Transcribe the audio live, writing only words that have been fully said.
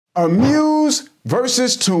Amuse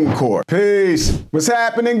versus Tunecore. Peace. What's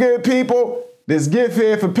happening, good people? This gift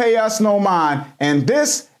here for Pay Us No Mind, and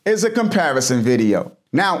this is a comparison video.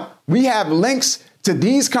 Now, we have links to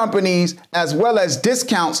these companies as well as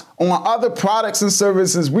discounts on other products and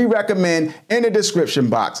services we recommend in the description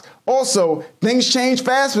box. Also, things change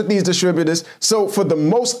fast with these distributors, so for the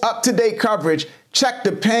most up-to-date coverage, check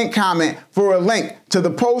the pinned comment for a link to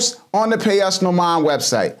the post on the Pay Us No Mind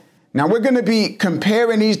website. Now, we're going to be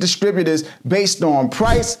comparing these distributors based on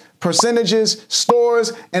price, percentages,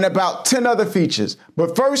 stores, and about 10 other features.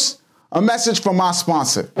 But first, a message from my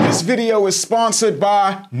sponsor. This video is sponsored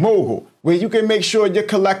by Mogul, where you can make sure you're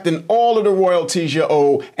collecting all of the royalties you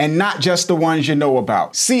owe and not just the ones you know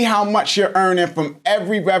about. See how much you're earning from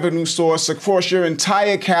every revenue source across your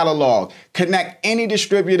entire catalog. Connect any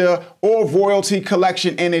distributor or royalty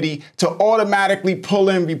collection entity to automatically pull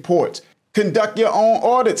in reports. Conduct your own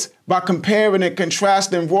audits by comparing and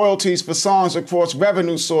contrasting royalties for songs across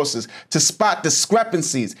revenue sources to spot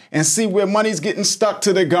discrepancies and see where money's getting stuck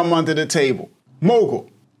to the gum under the table. Mogul.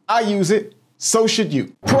 I use it, so should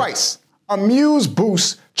you. Price. Amuse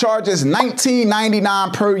Boost charges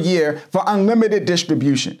 $19.99 per year for unlimited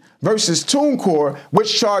distribution versus Tunecore,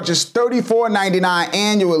 which charges $34.99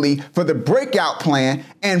 annually for the breakout plan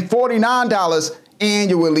and $49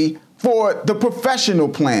 annually for the professional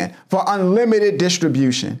plan for unlimited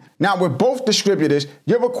distribution. Now, with both distributors,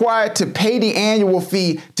 you're required to pay the annual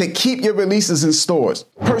fee to keep your releases in stores.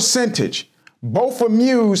 Percentage. Both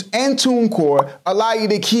Amuse and Tunecore allow you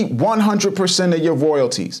to keep 100% of your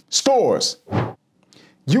royalties. Stores.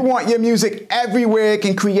 You want your music everywhere it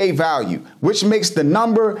can create value, which makes the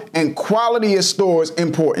number and quality of stores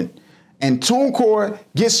important. And Tunecore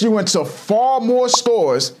gets you into far more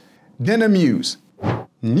stores than Amuse.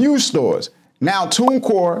 New stores. Now,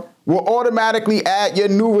 Tunecore will automatically add your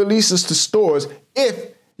new releases to stores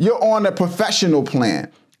if you're on a professional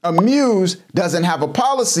plan. Amuse doesn't have a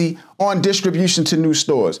policy on distribution to new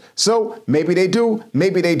stores. So maybe they do,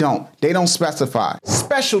 maybe they don't. They don't specify.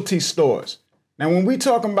 Specialty stores. Now, when we're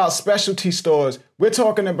talking about specialty stores, we're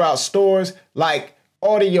talking about stores like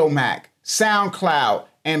Audiomack, SoundCloud,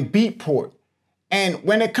 and Beatport. And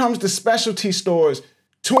when it comes to specialty stores,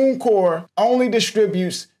 Tunecore only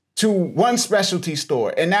distributes to one specialty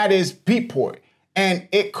store, and that is Beatport. And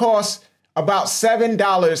it costs about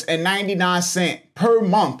 $7.99 per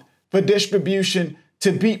month for distribution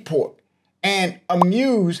to Beatport. And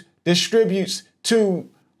Amuse distributes to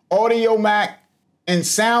Audiomack and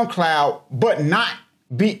SoundCloud, but not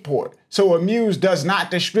Beatport. So Amuse does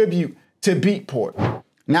not distribute to Beatport.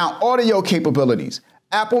 Now, audio capabilities.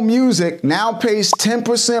 Apple Music now pays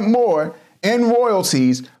 10% more in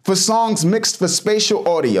royalties for songs mixed for spatial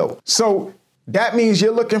audio. So that means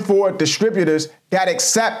you're looking for distributors that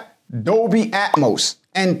accept Dolby Atmos.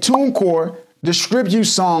 And Tunecore distributes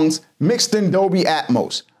songs mixed in Dolby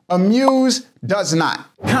Atmos. Amuse does not.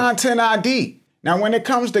 Content ID. Now, when it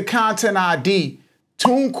comes to Content ID,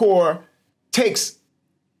 Tunecore takes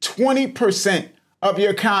 20% of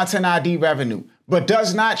your Content ID revenue, but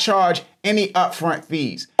does not charge any upfront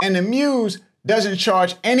fees. And Amuse doesn't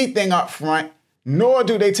charge anything up front, nor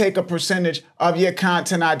do they take a percentage of your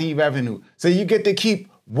Content ID revenue. So you get to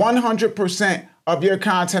keep 100% of your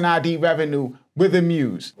Content ID revenue with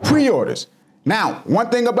Amuse. Pre-orders. Now,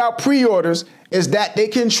 one thing about pre-orders is that they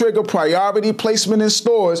can trigger priority placement in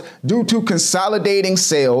stores due to consolidating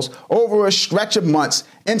sales over a stretch of months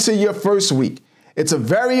into your first week. It's a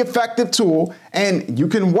very effective tool, and you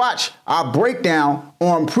can watch our breakdown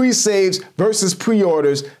on pre-saves versus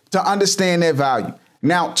pre-orders to understand their value.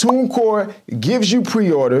 Now, Tunecore gives you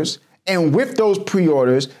pre-orders, and with those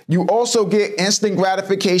pre-orders, you also get instant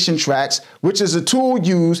gratification tracks, which is a tool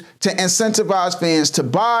used to incentivize fans to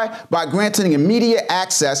buy by granting immediate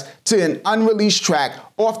access to an unreleased track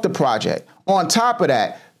off the project. On top of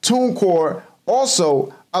that, Tunecore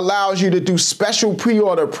also allows you to do special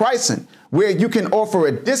pre-order pricing, where you can offer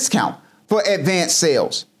a discount for advanced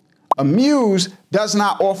sales. Amuse does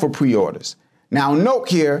not offer pre-orders. Now, note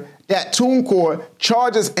here that Tunecore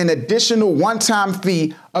charges an additional one-time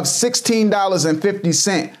fee of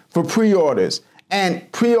 $16.50 for pre-orders, and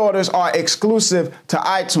pre-orders are exclusive to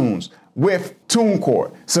iTunes with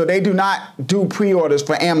Tunecore, so they do not do pre-orders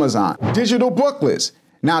for Amazon. Digital booklets.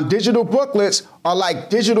 Now, digital booklets are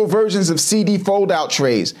like digital versions of CD fold-out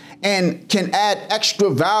trays and can add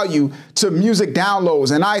extra value to music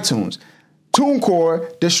downloads in iTunes.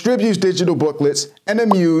 Tunecore distributes digital booklets and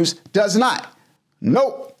Amuse does not.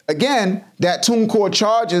 Note, again, that Tunecore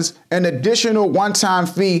charges an additional one-time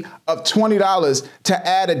fee of $20 to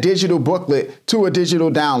add a digital booklet to a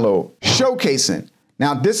digital download. Showcasing.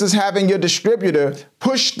 Now, this is having your distributor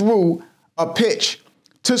push through a pitch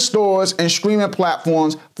to stores and streaming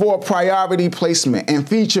platforms for a priority placement and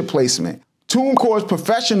feature placement. Tunecore's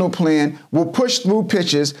professional plan will push through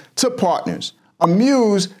pitches to partners.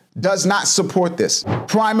 Amuse does not support this.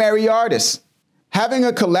 Primary artists. Having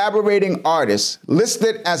a collaborating artist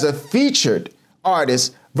listed as a featured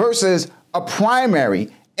artist versus a primary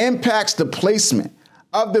impacts the placement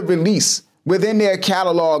of the release within their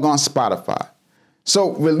catalog on Spotify.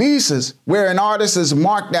 So releases where an artist is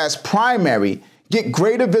marked as primary get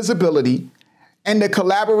greater visibility, and the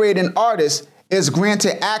collaborating artist is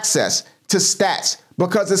granted access to stats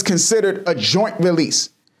because it's considered a joint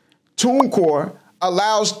release. Tunecore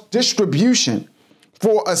allows distribution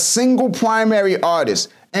for a single primary artist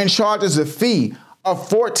and charges a fee of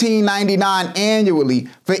 $14.99 annually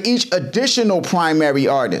for each additional primary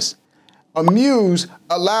artist. Amuse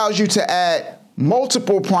allows you to add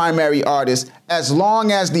multiple primary artists as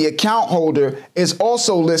long as the account holder is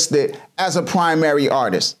also listed as a primary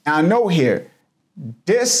artist. Now note here,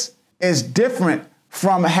 this is different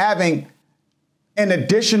from having an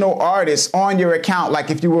additional artist on your account, like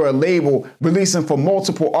if you were a label releasing for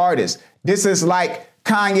multiple artists. This is like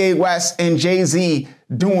Kanye West and Jay-Z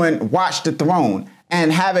doing Watch the Throne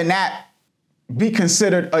and having that be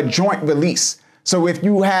considered a joint release. So if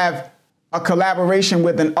you have a collaboration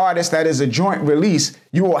with an artist that is a joint release,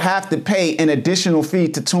 you will have to pay an additional fee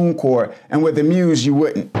to Tunecore, and with Amuse, you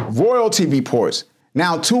wouldn't. Royalty reports.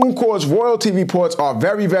 Now, Tunecore's royalty reports are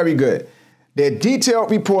very, very good. They're detailed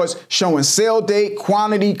reports showing sale date,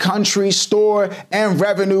 quantity, country, store, and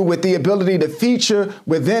revenue with the ability to feature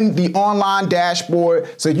within the online dashboard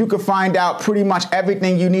so you can find out pretty much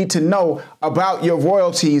everything you need to know about your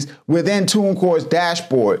royalties within Tunecore's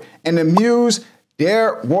dashboard. And Amuse,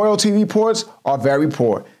 their royalty reports are very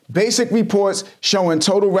poor. Basic reports showing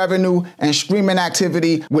total revenue and streaming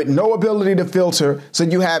activity with no ability to filter, so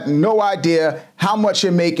you have no idea how much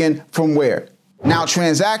you're making from where. Now,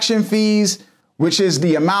 transaction fees, which is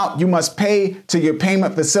the amount you must pay to your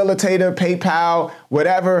payment facilitator, PayPal,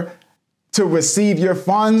 whatever, to receive your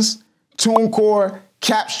funds. Tunecore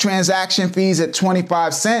caps transaction fees at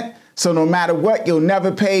 25 cents. So no matter what, you'll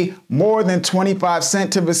never pay more than 25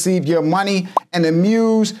 cents to receive your money. And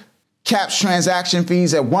Amuse caps transaction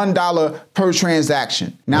fees at $1 per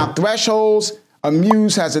transaction. Now, thresholds,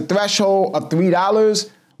 Amuse has a threshold of $3,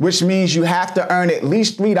 which means you have to earn at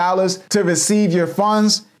least $3 to receive your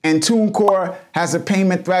funds. And Tunecore has a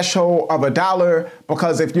payment threshold of $1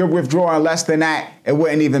 because if you're withdrawing less than that, it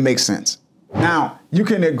wouldn't even make sense. Now, you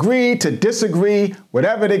can agree to disagree,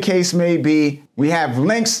 whatever the case may be. We have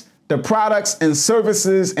links to products and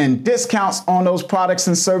services and discounts on those products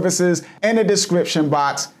and services in the description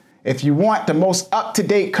box. If you want the most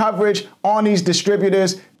up-to-date coverage on these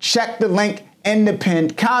distributors, check the link in the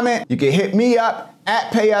pinned comment. You can hit me up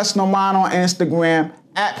at Payusnomind on Instagram,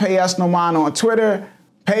 at Payusnomind on Twitter,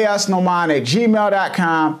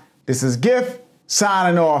 Payusnomind@gmail.com. This is Gift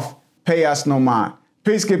signing off. Payusnomind.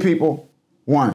 Peace, good people. One.